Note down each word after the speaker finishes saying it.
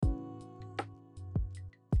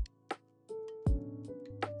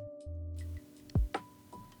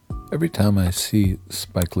Every time I see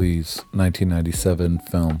Spike Lee's 1997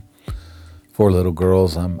 film, Four Little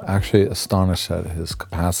Girls, I'm actually astonished at his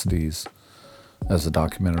capacities as a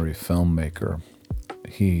documentary filmmaker.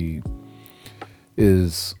 He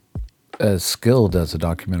is as skilled as a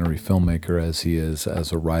documentary filmmaker as he is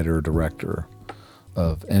as a writer-director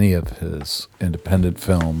of any of his independent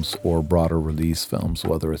films or broader release films,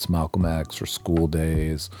 whether it's Malcolm X or School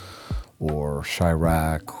Days or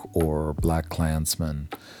Chirac or Black Klansman.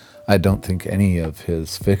 I don't think any of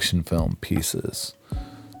his fiction film pieces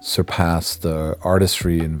surpass the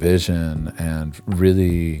artistry and vision and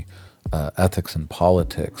really ethics and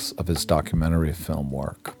politics of his documentary film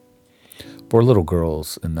work. Four Little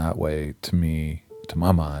Girls, in that way, to me, to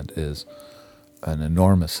my mind, is an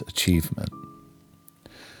enormous achievement.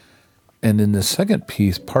 And in the second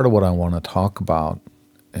piece, part of what I want to talk about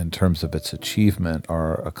in terms of its achievement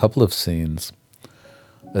are a couple of scenes,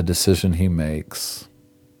 a decision he makes,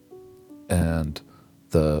 and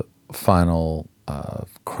the final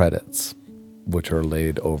credits, which are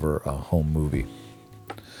laid over a home movie.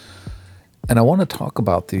 And I want to talk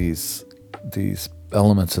about these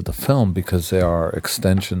elements of the film because they are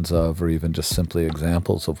extensions of, or even just simply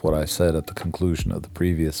examples of what I said at the conclusion of the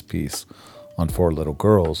previous piece on Four Little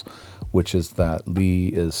Girls, which is that Lee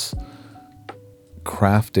is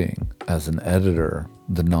crafting as an editor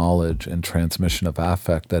the knowledge and transmission of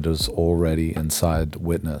affect that is already inside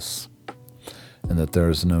witness, and that there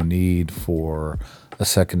is no need for a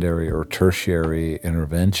secondary or tertiary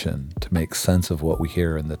intervention to make sense of what we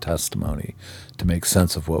hear in the testimony, to make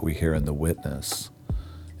sense of what we hear in the witness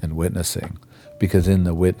and witnessing, because in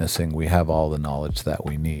the witnessing we have all the knowledge that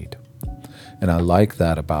we need. And I like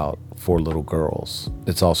that about Four Little Girls.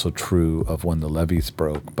 It's also true of When the Levees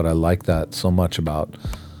Broke, but I like that so much about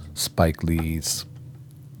Spike Lee's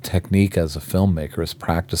technique as a filmmaker, his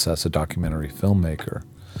practice as a documentary filmmaker,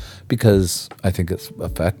 because I think it's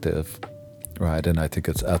effective, right? And I think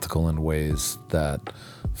it's ethical in ways that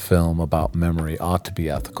film about memory ought to be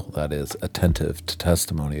ethical. That is, attentive to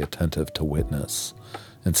testimony, attentive to witness,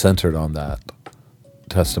 and centered on that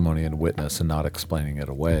testimony and witness and not explaining it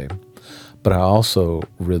away. But I also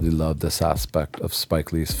really love this aspect of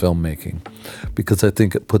Spike Lee's filmmaking because I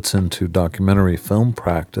think it puts into documentary film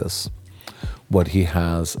practice what he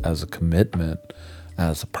has as a commitment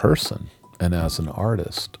as a person and as an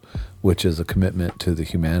artist, which is a commitment to the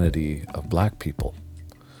humanity of Black people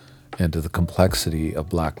and to the complexity of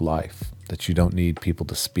Black life, that you don't need people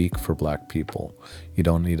to speak for Black people. You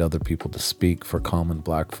don't need other people to speak for common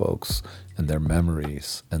Black folks and their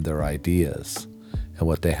memories and their ideas and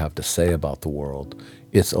what they have to say about the world.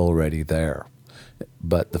 It's already there.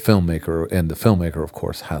 But the filmmaker, of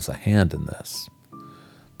course, has a hand in this.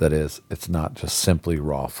 That is, it's not just simply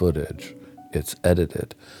raw footage, it's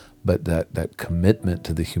edited. But that commitment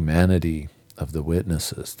to the humanity of the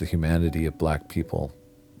witnesses, the humanity of Black people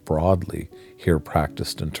broadly, here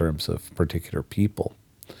practiced in terms of particular people,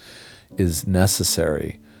 is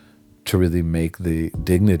necessary to really make the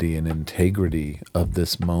dignity and integrity of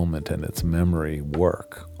this moment and its memory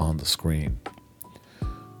work on the screen.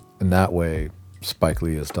 In that way, Spike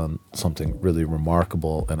Lee has done something really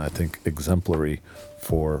remarkable and I think exemplary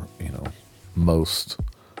for, most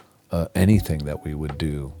anything that we would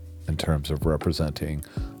do in terms of representing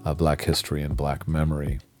Black history and Black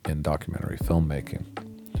memory in documentary filmmaking.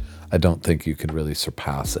 I don't think you can really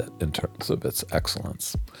surpass it in terms of its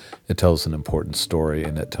excellence. It tells an important story,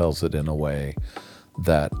 and it tells it in a way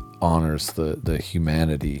that honors the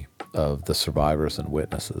humanity of the survivors and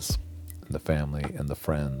witnesses, and the family and the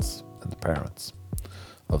friends and the parents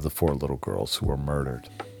of the four little girls who were murdered.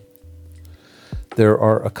 There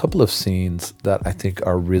are a couple of scenes that I think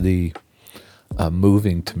are really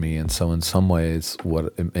moving to me, and so in some ways,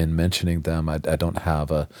 in mentioning them, I don't have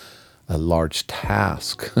a large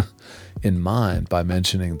task in mind by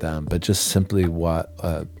mentioning them, but just simply what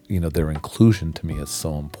their inclusion to me is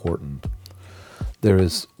so important. There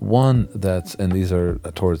is one and these are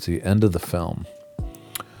towards the end of the film,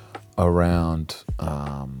 around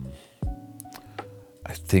I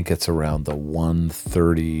think it's around the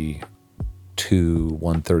 132,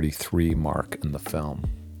 133 mark in the film.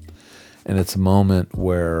 And it's a moment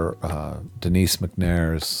where Denise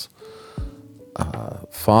McNair's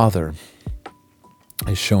father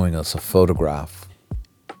is showing us a photograph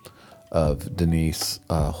of Denise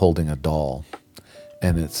holding a doll.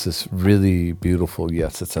 And it's this really beautiful,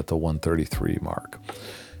 yes, it's at the 133 mark.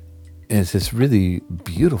 And it's this really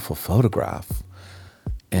beautiful photograph.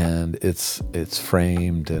 And it's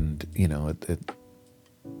framed and,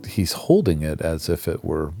 he's holding it as if it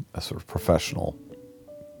were a sort of professional,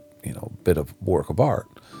 bit of work of art.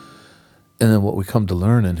 And then what we come to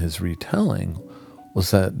learn in his retelling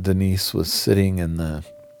was that Denise was sitting in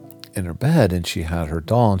her bed, and she had her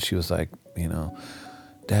doll, and she was like,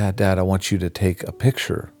 Dad, I want you to take a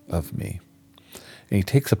picture of me. And he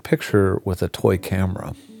takes a picture with a toy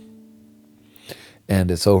camera, and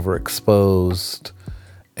it's overexposed,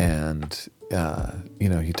 and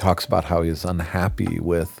he talks about how he's unhappy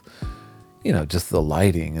with just the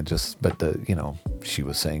lighting, and she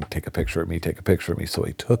was saying, take a picture of me, so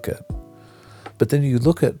he took it. But then you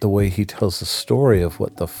look at the way he tells the story of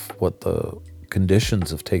what the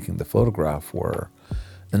conditions of taking the photograph were,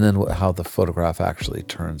 and then how the photograph actually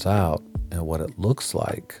turns out and what it looks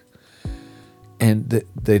like. And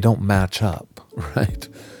they don't match up, right?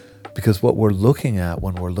 Because what we're looking at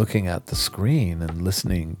when we're looking at the screen and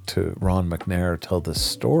listening to Ron McNair tell this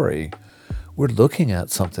story, we're looking at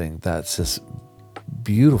something that's just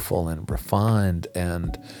beautiful and refined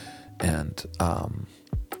and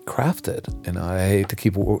crafted. And I hate to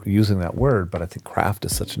keep using that word, but I think craft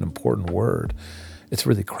is such an important word. It's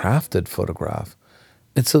really crafted photograph.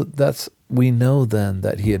 And so we know then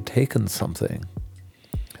that he had taken something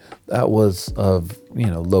that was of,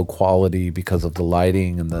 low quality because of the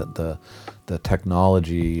lighting and the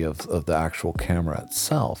technology of the actual camera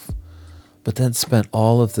itself, but then spent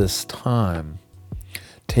all of this time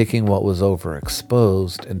taking what was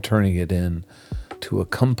overexposed and turning it into a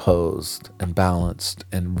composed and balanced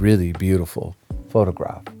and really beautiful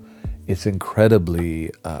photograph. It's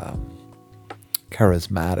incredibly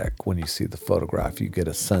charismatic. When you see the photograph, you get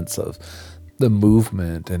a sense of the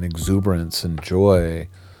movement and exuberance and joy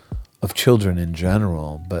of children in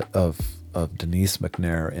general, but of Denise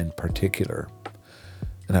McNair in particular.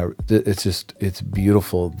 And it's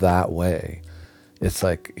beautiful that way. It's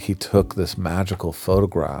like he took this magical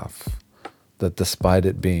photograph that, despite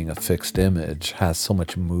it being a fixed image, has so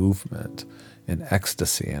much movement and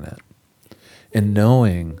ecstasy in it. And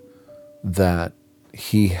knowing that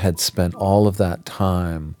he had spent all of that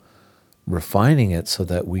time refining it so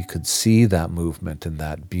that we could see that movement and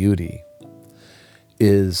that beauty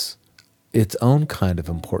is its own kind of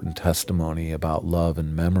important testimony about love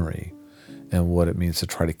and memory and what it means to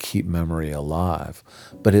try to keep memory alive.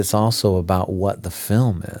 But it's also about what the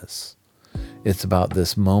film is. It's about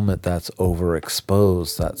this moment that's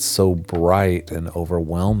overexposed, that's so bright and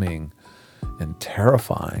overwhelming and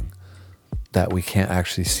terrifying that we can't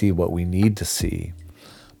actually see what we need to see,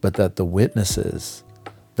 but that the witnesses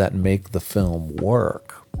that make the film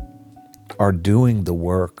work are doing the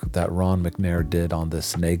work that Ron McNair did on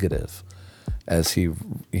this negative, as he,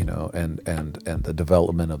 and the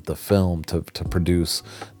development of the film to produce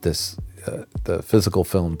this, the physical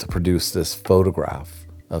film to produce this photograph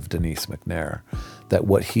of Denise McNair. That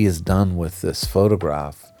what he has done with this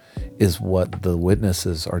photograph is what the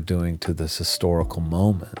witnesses are doing to this historical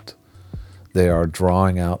moment. They are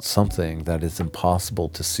drawing out something that is impossible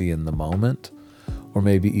to see in the moment, or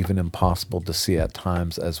maybe even impossible to see at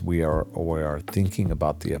times as we are thinking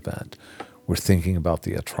about the event. We're thinking about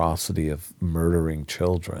the atrocity of murdering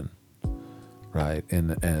children, right,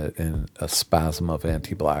 in a spasm of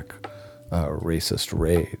anti-Black racist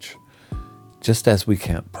rage. Just as we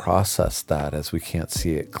can't process that, as we can't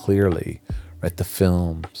see it clearly, right, the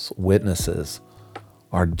film's witnesses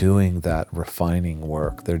are doing that refining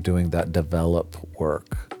work. They're doing that developed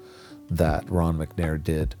work that Ron McNair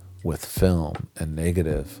did with film and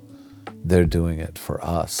negative. They're doing it for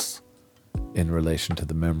us in relation to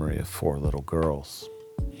the memory of 4 little girls.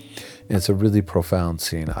 And it's a really profound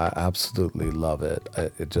scene. I absolutely love it.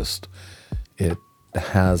 It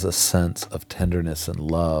has a sense of tenderness and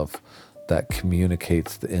love that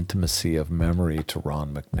communicates the intimacy of memory to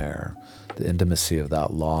Ron McNair, the intimacy of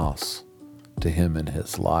that loss to him in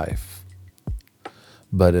his life.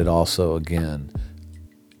 But it also, again,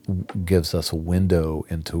 gives us a window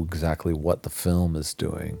into exactly what the film is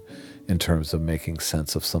doing in terms of making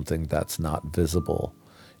sense of something that's not visible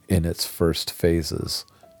in its first phases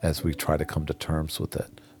as we try to come to terms with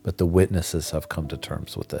it. But the witnesses have come to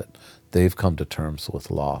terms with it. They've come to terms with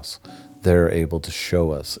loss. They're able to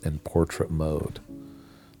show us in portrait mode.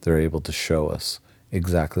 They're able to show us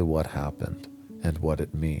exactly what happened and what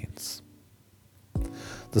it means.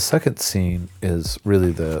 The second scene is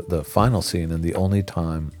really the final scene and the only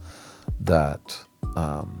time that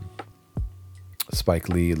Spike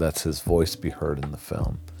Lee lets his voice be heard in the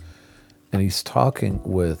film. And he's talking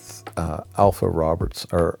with Alpha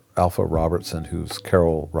Robertson, who's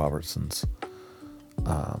Carol Robertson's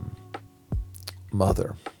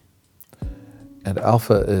mother. And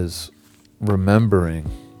Alpha is remembering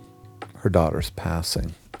her daughter's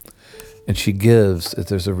passing. And she gives, if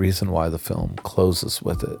there's a reason why the film closes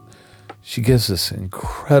with it, she gives this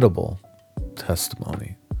incredible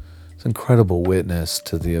testimony. It's incredible witness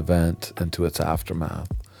to the event and to its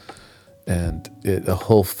aftermath. And a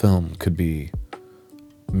whole film could be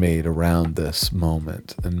made around this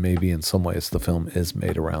moment. And maybe in some ways the film is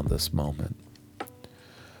made around this moment,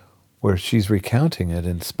 where she's recounting it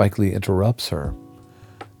and Spike Lee interrupts her.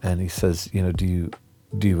 And he says, do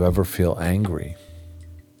you ever feel angry?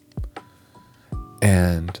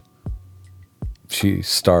 And she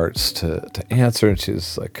starts to answer, and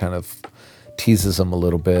she's like kind of teases him a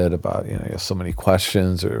little bit about, you have so many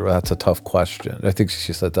questions, or that's a tough question. I think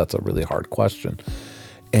she said that's a really hard question.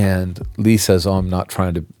 And Lee says, I'm not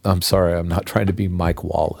trying to be Mike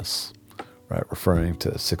Wallace, right? Referring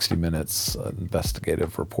to 60 Minutes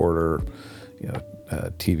investigative reporter,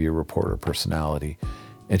 TV reporter personality.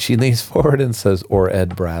 And she leans forward and says, or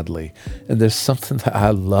Ed Bradley. And there's something that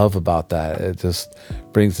I love about that. It just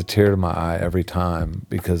brings a tear to my eye every time,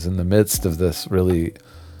 because in the midst of this really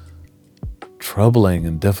troubling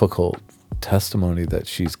and difficult testimony that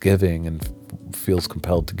she's giving and feels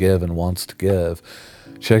compelled to give and wants to give,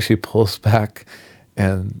 she actually pulls back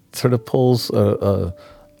and sort of pulls a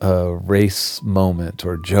race moment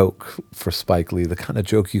or joke for Spike Lee, the kind of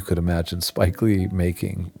joke you could imagine Spike Lee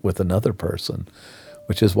making with another person,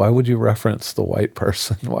 which is, why would you reference the white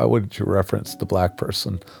person? Why wouldn't you reference the black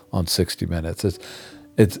person on 60 Minutes?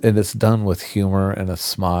 It's done with humor and a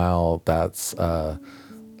smile that's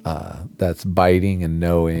biting and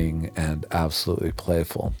knowing and absolutely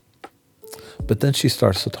playful. But then she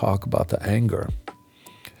starts to talk about the anger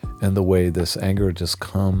and the way this anger just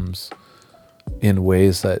comes in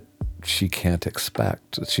ways that she can't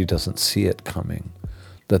expect, that she doesn't see it coming,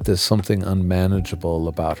 that there's something unmanageable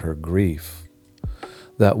about her grief.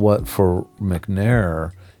 That what for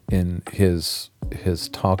McNair in his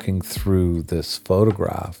talking through this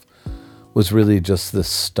photograph was really just this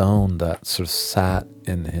stone that sort of sat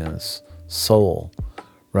in his soul,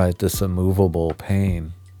 right? This immovable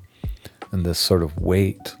pain and this sort of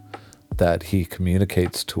weight that he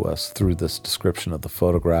communicates to us through this description of the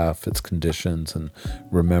photograph, its conditions, and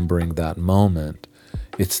remembering that moment.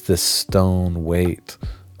 It's this stone weight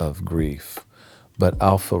of grief. But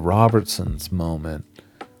Alpha Robertson's moment,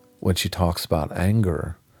 when she talks about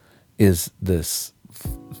anger, is this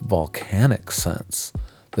volcanic sense,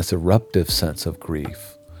 this eruptive sense of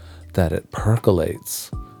grief, that it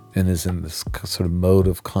percolates and is in this sort of mode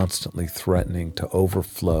of constantly threatening to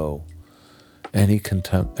overflow any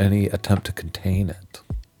attempt to contain it.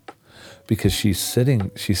 Because she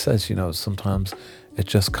says, sometimes it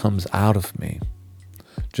just comes out of me.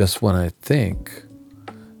 Just when I think,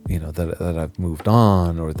 that I've moved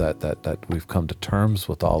on, or that we've come to terms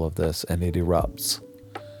with all of this, and it erupts.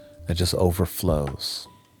 It just overflows.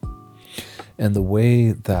 And the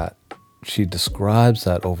way that she describes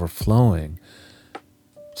that overflowing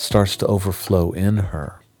starts to overflow in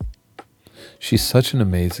her. She's such an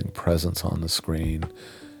amazing presence on the screen.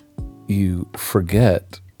 You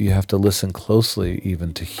forget, you have to listen closely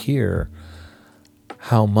even to hear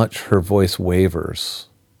how much her voice wavers.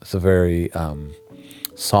 It's a very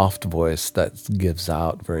soft voice that gives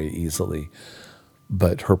out very easily.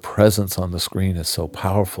 But her presence on the screen is so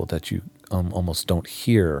powerful that you almost don't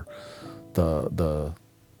hear the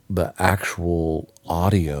actual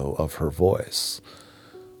audio of her voice.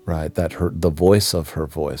 Right, that the voice of her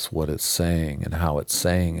voice, what it's saying and how it's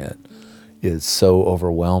saying it, is so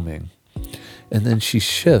overwhelming. And then she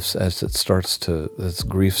shifts as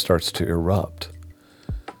grief starts to erupt.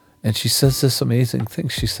 And she says this amazing thing.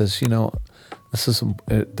 She says, this is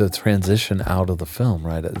the transition out of the film,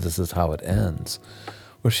 right? This is how it ends.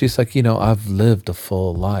 Where she's like, I've lived a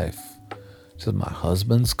full life. She said, my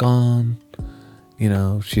husband's gone.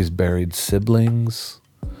 She's buried siblings.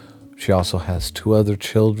 She also has 2 other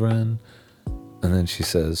children. And then she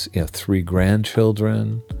says, 3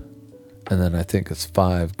 grandchildren. And then I think it's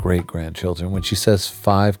 5 great-grandchildren. When she says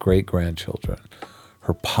 5 great-grandchildren,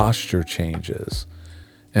 her posture changes.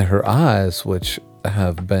 And her eyes, which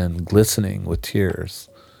have been glistening with tears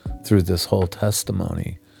through this whole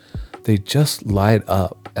testimony, they just light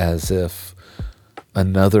up as if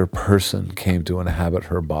another person came to inhabit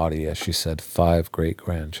her body, as she said, 5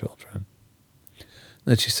 great-grandchildren.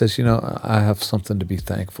 Then she says, I have something to be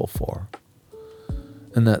thankful for.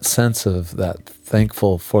 And that sense of that,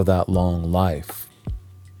 thankful for that long life,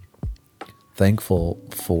 thankful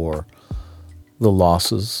for the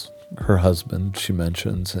losses, her husband, she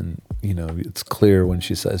mentions, and, it's clear when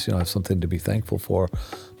she says, I have something to be thankful for,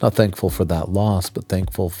 not thankful for that loss, but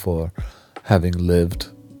thankful for having lived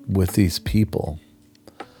with these people,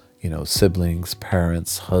 siblings,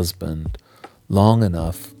 parents, husband, long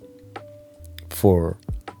enough for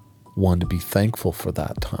one to be thankful for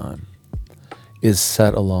that time. is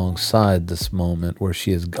set alongside this moment where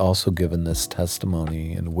she has also given this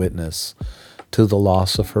testimony and witness to the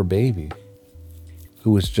loss of her baby,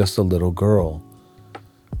 who was just a little girl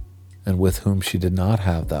and with whom she did not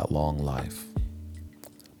have that long life.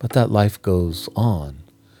 But that life goes on.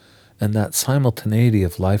 And that simultaneity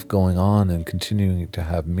of life going on and continuing to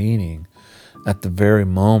have meaning at the very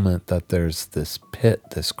moment that there's this pit,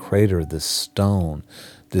 this crater, this stone,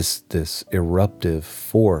 this eruptive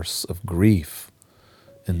force of grief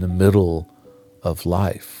in the middle of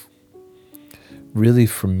life, really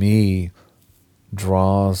for me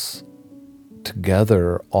draws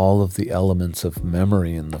together all of the elements of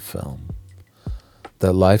memory in the film.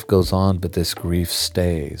 That life goes on, but this grief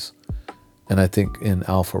stays. And I think in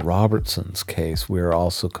Alpha Robertson's case, we are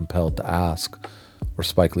also compelled to ask, or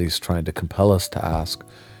Spike Lee's trying to compel us to ask,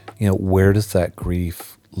 where does that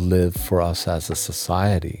grief live for us as a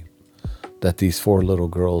society? That these 4 little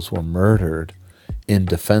girls were murdered in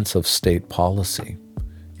defense of state policy,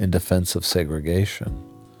 in defense of segregation.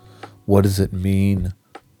 What does it mean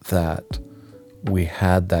that we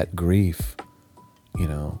had that grief,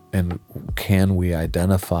 and can we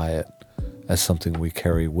identify it as something we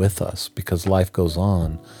carry with us? Because life goes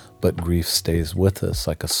on, but grief stays with us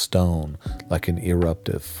like a stone, like an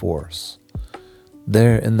eruptive force.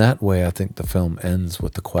 There, in that way, I think the film ends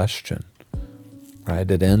with the question, right?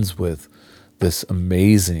 It ends with this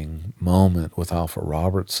amazing moment with Alpha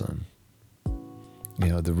Robertson.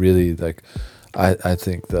 The really, I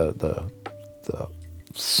think the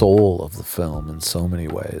soul of the film in so many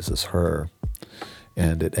ways is her,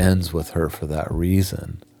 and it ends with her for that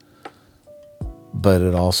reason. But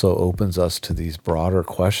it also opens us to these broader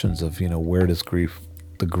questions of, where does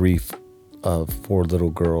the grief of 4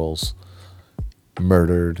 little girls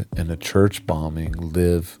murdered in a church bombing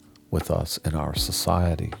live with us in our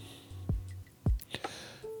society?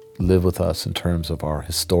 Live with us in terms of our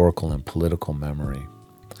historical and political memory.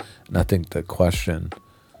 And I think the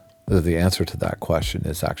answer to that question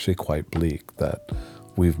is actually quite bleak, that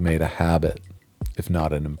we've made a habit, if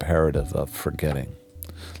not an imperative, of forgetting.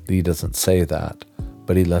 Lee doesn't say that,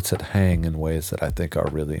 but he lets it hang in ways that I think are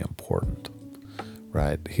really important,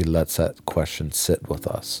 right? He lets that question sit with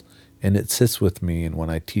us, and it sits with me, and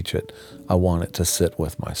when I teach it, I want it to sit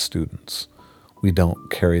with my students. We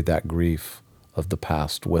don't carry that grief of the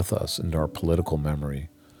past with us into our political memory,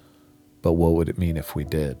 but what would it mean if we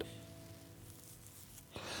did?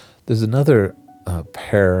 There's another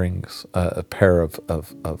pair of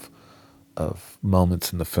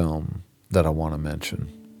moments in the film that I want to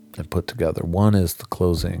mention and put together. One is the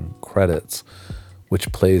closing credits,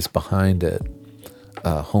 which plays behind it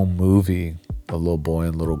a home movie, a little boy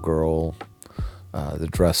and little girl. They're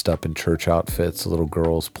dressed up in church outfits. The little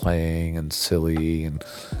girl's playing and silly and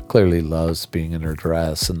clearly loves being in her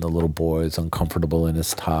dress, and the little boy's uncomfortable in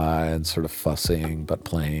his tie and sort of fussing but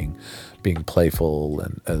playing, being playful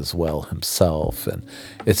and as well himself. And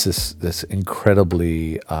it's this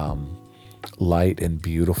incredibly light and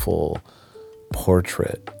beautiful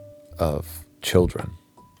portrait of children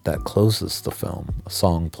that closes the film. A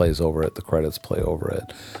song plays over it, the credits play over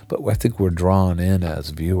it. But I think we're drawn in as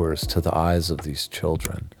viewers to the eyes of these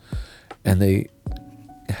children. And they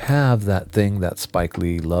have that thing that Spike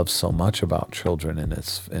Lee loves so much about children in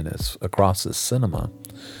his across his cinema,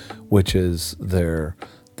 which is their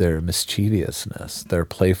mischievousness, their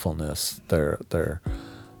playfulness, their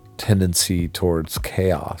tendency towards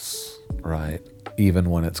chaos, right? Even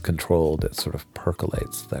when it's controlled, it sort of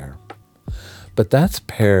percolates there. But that's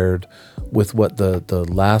paired with what the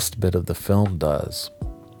last bit of the film does.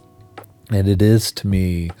 And it is, to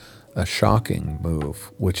me, a shocking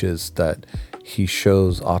move, which is that he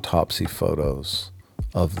shows autopsy photos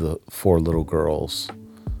of the 4 little girls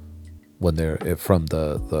when they're from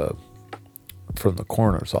the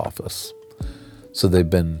coroner's office. So they've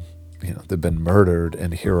been murdered,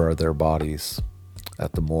 and here are their bodies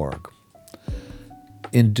at the morgue.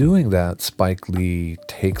 In doing that, Spike Lee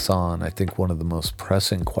takes on, I think, one of the most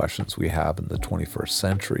pressing questions we have in the 21st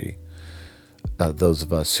century. Those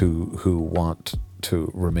of us who want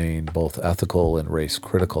to remain both ethical and race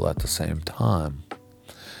critical at the same time.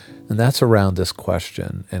 And that's around this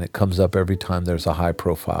question, and it comes up every time there's a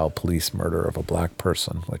high-profile police murder of a black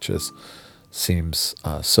person, which seems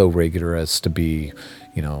so regular as to be,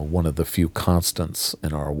 one of the few constants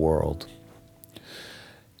in our world.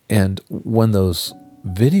 And when those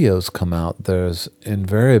videos come out, there's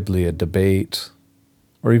invariably a debate,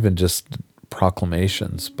 or even just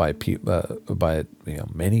proclamations by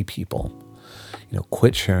many people.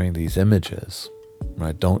 Quit sharing these images,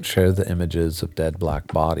 right? Don't share the images of dead black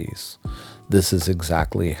bodies. This is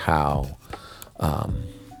exactly how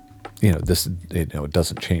it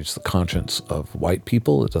doesn't change the conscience of white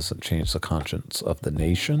people. It doesn't change the conscience of the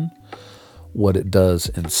nation. What it does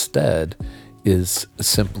instead is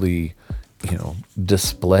simply,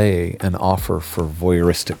 display and offer for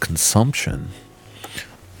voyeuristic consumption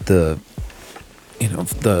the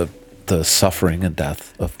suffering and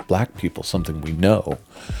death of black people, something we know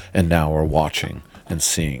and now are watching and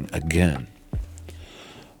seeing again.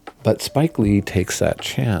 But Spike Lee takes that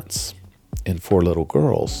chance in Four Little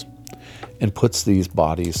Girls and puts these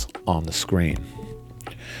bodies on the screen.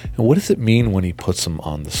 And what does it mean when he puts them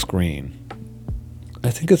on the screen? I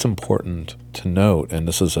think it's important to note, and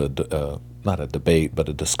this is not a debate, but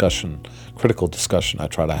a discussion, critical discussion I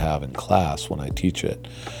try to have in class when I teach it.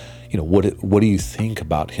 What do you think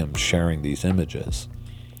about him sharing these images?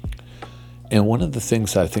 And one of the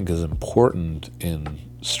things I think is important in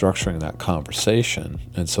structuring that conversation,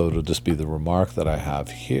 and so it'll just be the remark that I have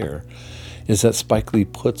here, is that Spike Lee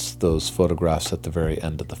puts those photographs at the very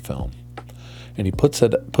end of the film. And he puts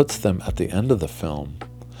them at the end of the film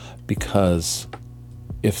because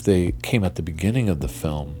if they came at the beginning of the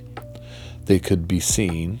film, they could be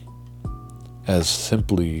seen as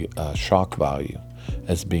simply shock value,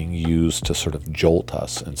 as being used to sort of jolt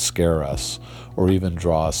us and scare us, or even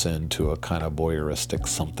draw us into a kind of voyeuristic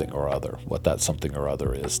something or other. What that something or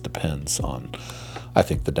other is depends on, I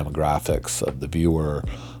think, the demographics of the viewer,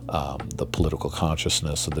 the political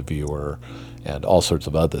consciousness of the viewer, and all sorts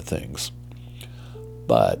of other things.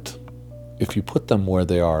 But if you put them where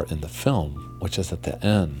they are in the film, which is at the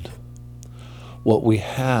end, what we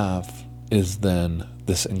have is then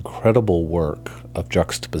this incredible work of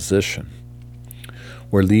juxtaposition,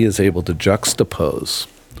 where Lee is able to juxtapose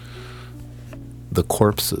the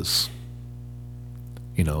corpses,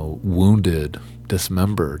 wounded,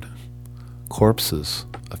 dismembered corpses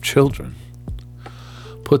of children,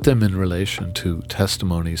 put them in relation to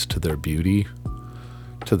testimonies to their beauty,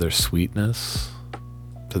 to their sweetness,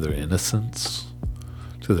 to their innocence,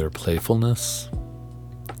 to their playfulness,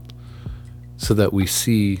 so that we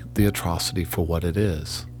see the atrocity for what it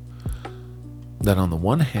is. That on the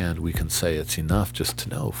one hand, we can say it's enough just to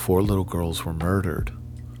know 4 little girls were murdered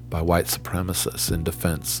by white supremacists in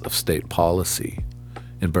defense of state policy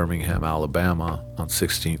in Birmingham, Alabama on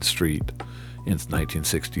 16th Street in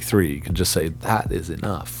 1963. You can just say that is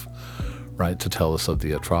enough, right, to tell us of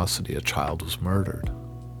the atrocity. A child was murdered.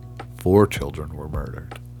 4 children were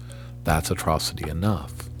murdered. That's atrocity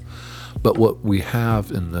enough. But what we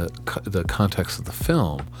have in the context of the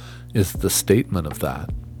film is the statement of that,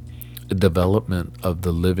 a development of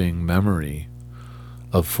the living memory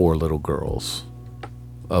of 4 little girls,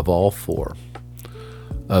 of all 4,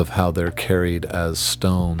 of how they're carried as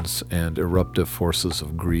stones and eruptive forces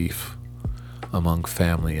of grief among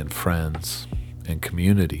family and friends and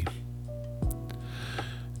community.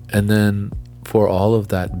 And then for all of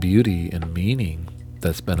that beauty and meaning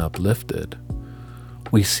that's been uplifted,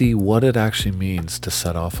 we see what it actually means to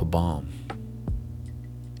set off a bomb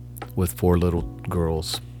with 4 little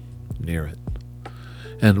girls near it.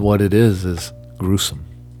 And what it is gruesome.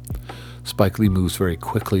 Spike Lee moves very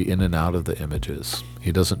quickly in and out of the images.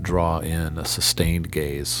 He doesn't draw in a sustained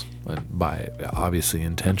gaze, obviously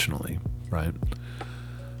intentionally, right?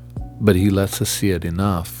 But he lets us see it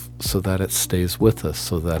enough so that it stays with us,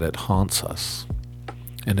 so that it haunts us.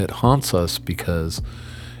 And it haunts us because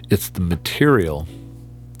it's the material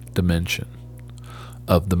dimension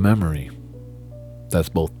of the memory that's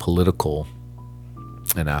both political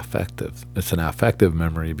and affective. It's an affective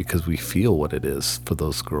memory because we feel what it is for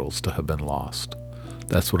those girls to have been lost.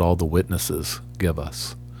 That's what all the witnesses give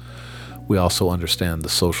us. We also understand the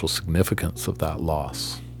social significance of that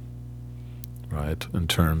loss, right, in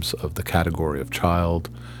terms of the category of child,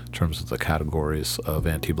 in terms of the categories of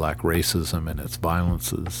anti-black racism and its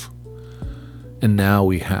violences. And now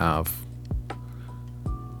we have,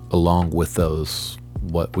 along with those,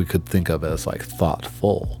 what we could think of as like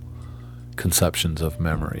thoughtful conceptions of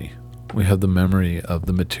memory, we have the memory of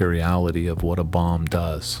the materiality of what a bomb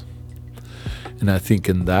does. And I think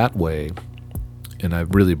in that way, and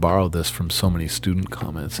I've really borrowed this from so many student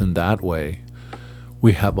comments, in that way,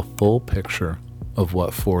 we have a full picture of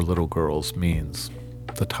what 4 Little Girls means,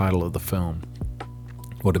 the title of the film,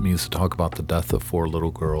 what it means to talk about the death of 4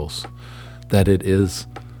 little girls, that it is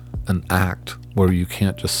an act where you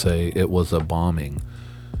can't just say it was a bombing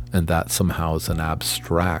and that somehow is an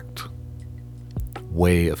abstract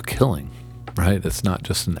way of killing, right? It's not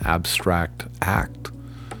just an abstract act.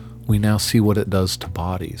 We now see what it does to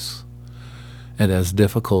bodies. And as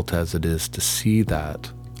difficult as it is to see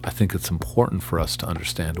that, I think it's important for us to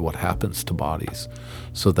understand what happens to bodies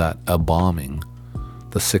so that a bombing,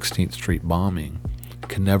 the 16th Street bombing,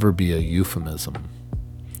 can never be a euphemism.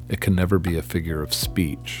 It can never be a figure of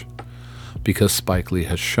speech, because Spike Lee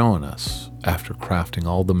has shown us, after crafting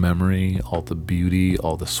all the memory, all the beauty,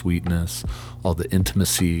 all the sweetness, all the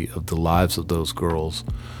intimacy of the lives of those girls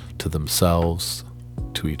to themselves,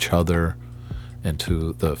 to each other, and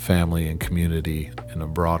to the family and community in a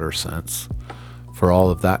broader sense, for all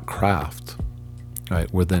of that craft,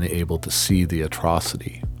 right, we're then able to see the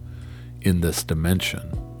atrocity in this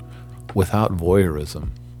dimension without voyeurism.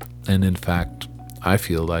 And in fact, I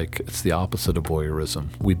feel like it's the opposite of voyeurism.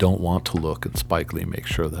 We don't want to look, and Spike Lee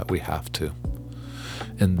makes sure that we have to.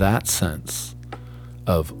 In that sense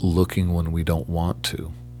of looking when we don't want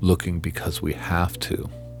to, looking because we have to,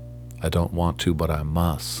 I don't want to, but I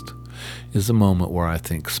must, is a moment where I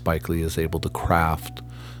think Spike Lee is able to craft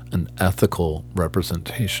an ethical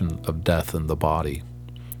representation of death in the body.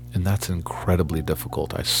 And that's incredibly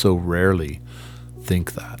difficult. I so rarely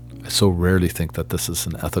think that. I so rarely think that this is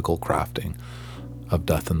an ethical crafting of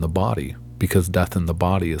death in the body, because death in the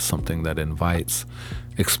body is something that invites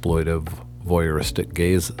exploitive, voyeuristic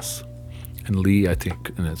gazes. And Lee, I think,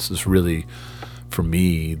 and this is really, for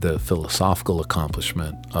me, the philosophical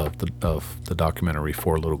accomplishment of the documentary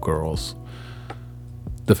Four Little Girls.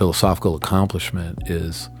 The philosophical accomplishment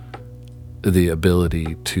is the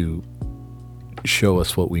ability to show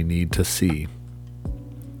us what we need to see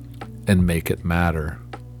and make it matter,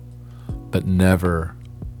 but never,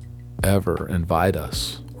 ever invite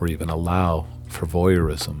us or even allow for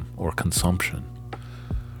voyeurism or consumption,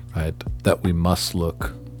 right? That we must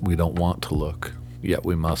look, we don't want to look, yet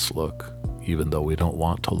we must look, even though we don't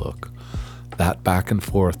want to look. That back and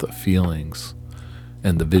forth of feelings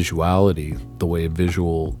and the visuality, the way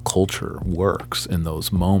visual culture works in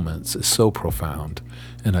those moments is so profound,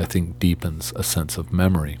 and I think deepens a sense of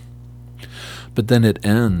memory. But then it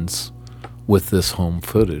ends with this home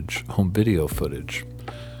video footage.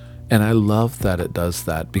 And I love that it does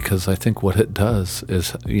that, because I think what it does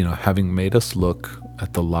is, having made us look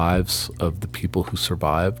at the lives of the people who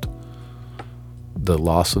survived the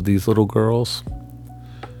loss of these little girls,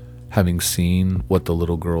 having seen what the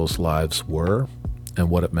little girls' lives were and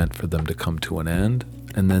what it meant for them to come to an end,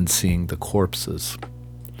 and then seeing the corpses.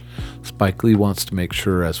 Spike Lee wants to make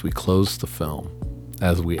sure, as we close the film,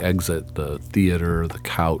 as we exit the theater, the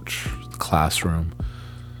couch, the classroom,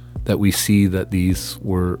 that we see that these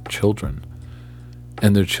were children,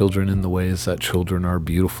 and they're children in the ways that children are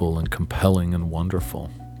beautiful and compelling and wonderful.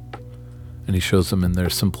 And he shows them in their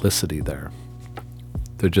simplicity there.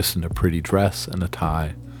 They're just in a pretty dress and a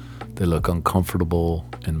tie. They look uncomfortable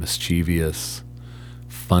and mischievous,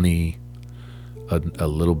 funny, a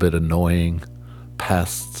little bit annoying,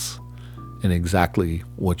 pests, and exactly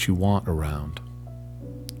what you want around.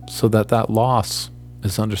 So that loss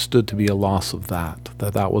is understood to be a loss of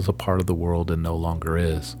that was a part of the world and no longer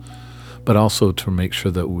is. But also to make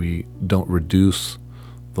sure that we don't reduce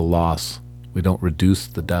the loss, we don't reduce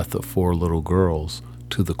the death of four little girls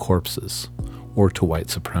to the corpses or to white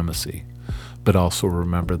supremacy, but also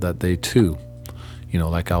remember that they too,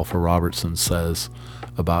 like Alpha Robertson says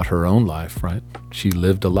about her own life, right? She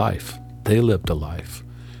lived a life. They lived a life.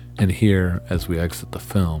 And here, as we exit the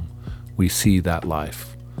film, we see that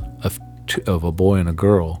life of a boy and a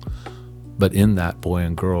girl, but in that boy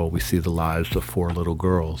and girl, we see the lives of four little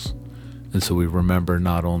girls. And so we remember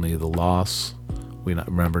not only the loss, we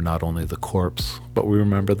remember not only the corpse, but we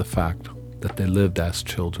remember the fact that they lived as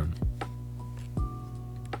children.